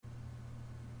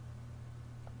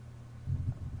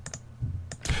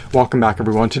Welcome back,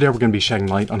 everyone. Today we're going to be shedding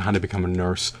light on how to become a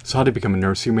nurse. So how to become a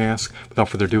nurse, you may ask? Without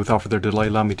further delay,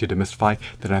 allow me to demystify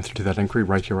that answer to that inquiry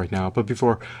right here, right now. But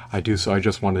before I do so, I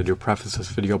just wanted to preface this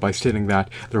video by stating that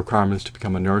the requirements to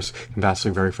become a nurse can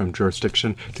vastly vary from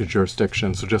jurisdiction to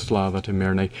jurisdiction, so just allow that to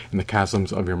marinate in the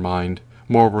chasms of your mind.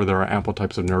 Moreover, there are ample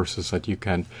types of nurses that you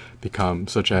can become,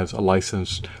 such as a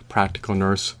licensed practical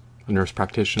nurse, a nurse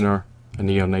practitioner, a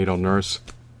neonatal nurse,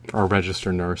 or a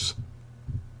registered nurse.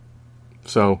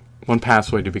 So, one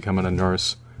pathway to becoming a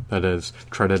nurse that is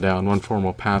treaded down, one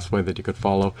formal pathway that you could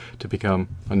follow to become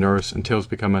a nurse entails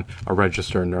becoming a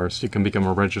registered nurse. You can become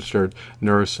a registered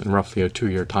nurse in roughly a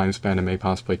 2-year time span. It may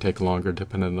possibly take longer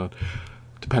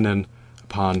depending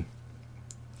upon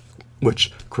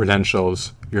which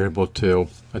credentials you're able to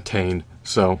attain.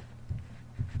 So,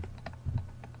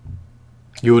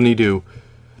 you will need to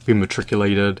be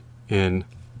matriculated in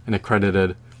an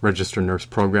accredited registered nurse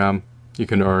program. You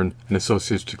can earn an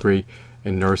associate's degree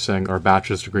in nursing or a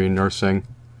bachelor's degree in nursing.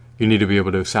 You need to be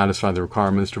able to satisfy the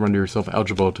requirements to render yourself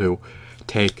eligible to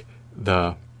take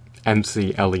the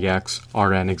NCLEX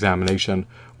RN examination.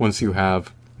 Once you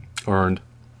have earned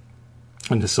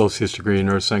an associate's degree in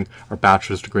nursing or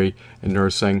bachelor's degree in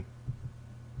nursing,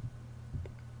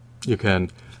 you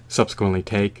can subsequently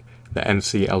take the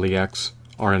NCLEX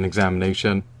RN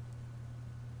examination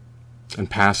and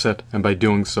pass it, and by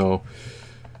doing so,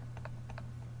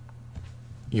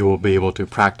 you will be able to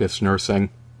practice nursing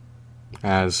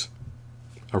as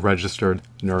a registered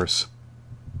nurse.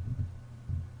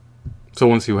 So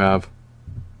once you have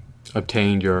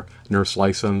obtained your nurse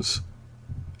license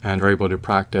and are able to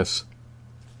practice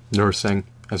nursing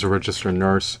as a registered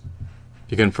nurse,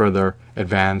 you can further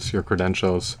advance your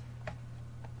credentials.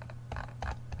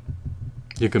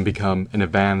 You can become an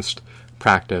advanced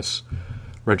practice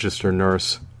registered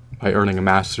nurse by earning a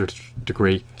master's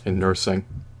degree in nursing.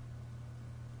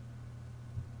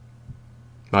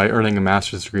 By earning a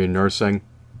master's degree in nursing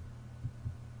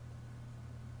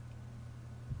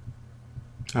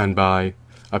and by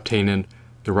obtaining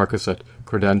the requisite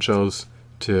credentials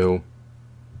to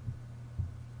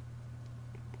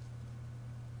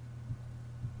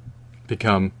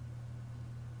become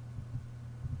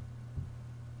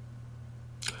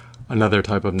another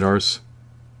type of nurse,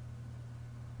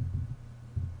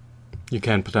 you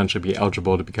can potentially be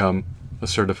eligible to become a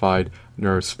certified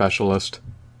nurse specialist,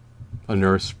 a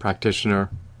nurse practitioner,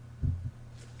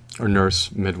 or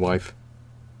nurse midwife.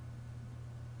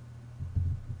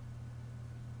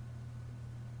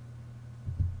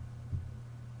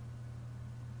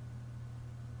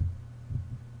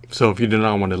 So if you do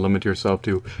not want to limit yourself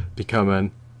to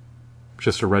becoming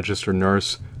just a registered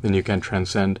nurse, then you can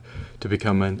transcend to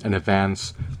becoming an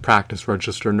advanced practice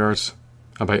registered nurse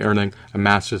by earning a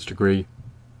master's degree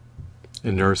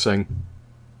in nursing.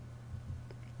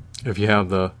 If you have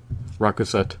the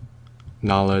requisite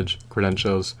knowledge,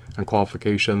 credentials, and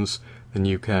qualifications, then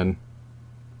you can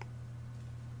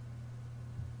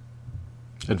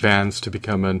advance to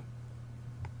becoming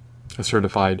a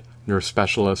certified nurse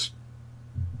specialist,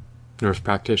 nurse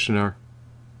practitioner,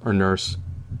 or nurse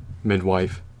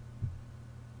midwife,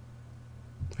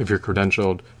 if you're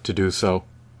credentialed to do so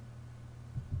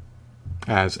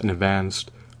as an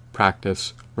advanced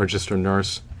practice registered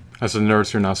nurse. As a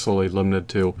nurse, you're not solely limited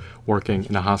to working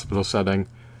in a hospital setting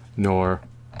nor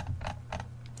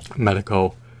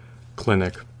medical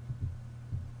clinic.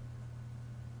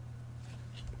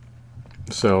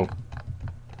 So,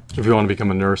 if you want to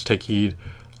become a nurse, take heed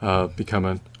of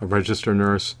becoming a registered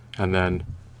nurse and then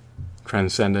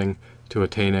transcending to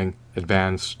attaining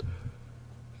advanced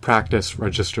practice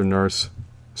registered nurse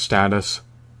status.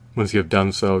 Once you have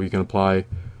done so, you can apply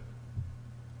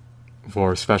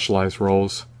for specialized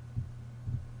roles.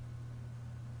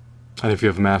 And if you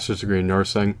have a master's degree in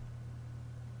nursing,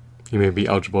 you may be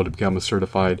eligible to become a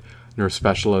certified nurse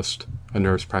specialist, a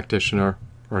nurse practitioner,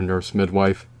 or a nurse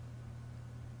midwife,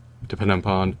 depending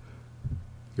upon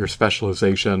your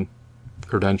specialization,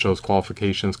 credentials,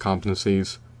 qualifications,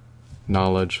 competencies,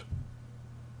 knowledge,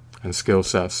 and skill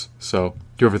sets. So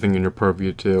do everything in your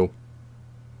purview to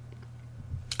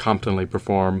competently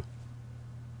perform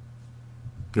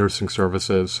nursing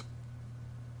services,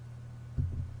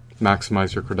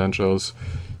 maximize your credentials.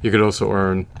 You could also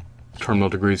earn terminal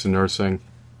degrees in nursing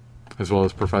as well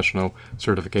as professional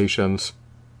certifications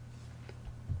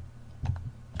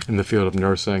in the field of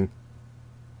nursing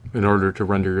in order to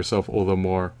render yourself all the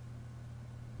more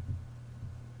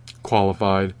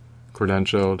qualified,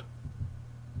 credentialed,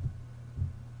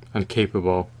 and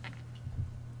capable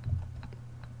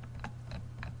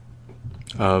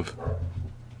of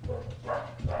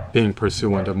being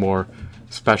pursuant of more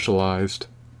specialized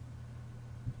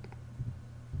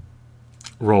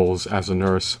roles as a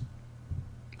nurse.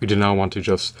 You do not want to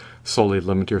just solely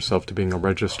limit yourself to being a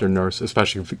registered nurse,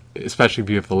 especially if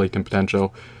you have the latent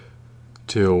potential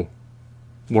to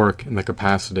work in the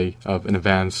capacity of an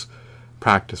advanced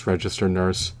practice registered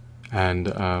nurse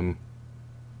and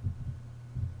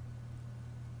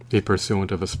be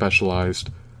pursuant of a specialized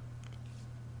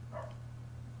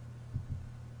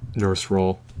nurse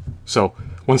role. So,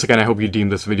 once again, I hope you deem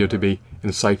this video to be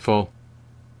insightful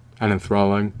and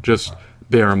enthralling. Just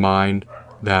bear in mind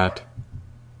that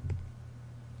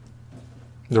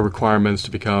the requirements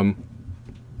to become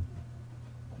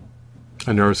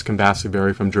a nurse can vastly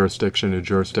vary from jurisdiction to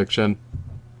jurisdiction.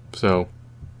 So,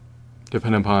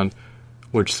 depending upon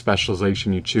which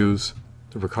specialization you choose,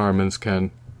 the requirements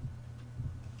can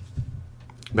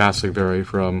vastly vary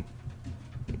from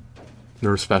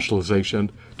nurse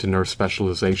specialization to nurse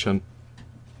specialization.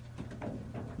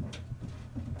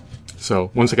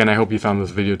 So, once again, I hope you found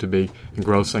this video to be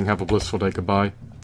engrossing. Have a blissful day. Goodbye.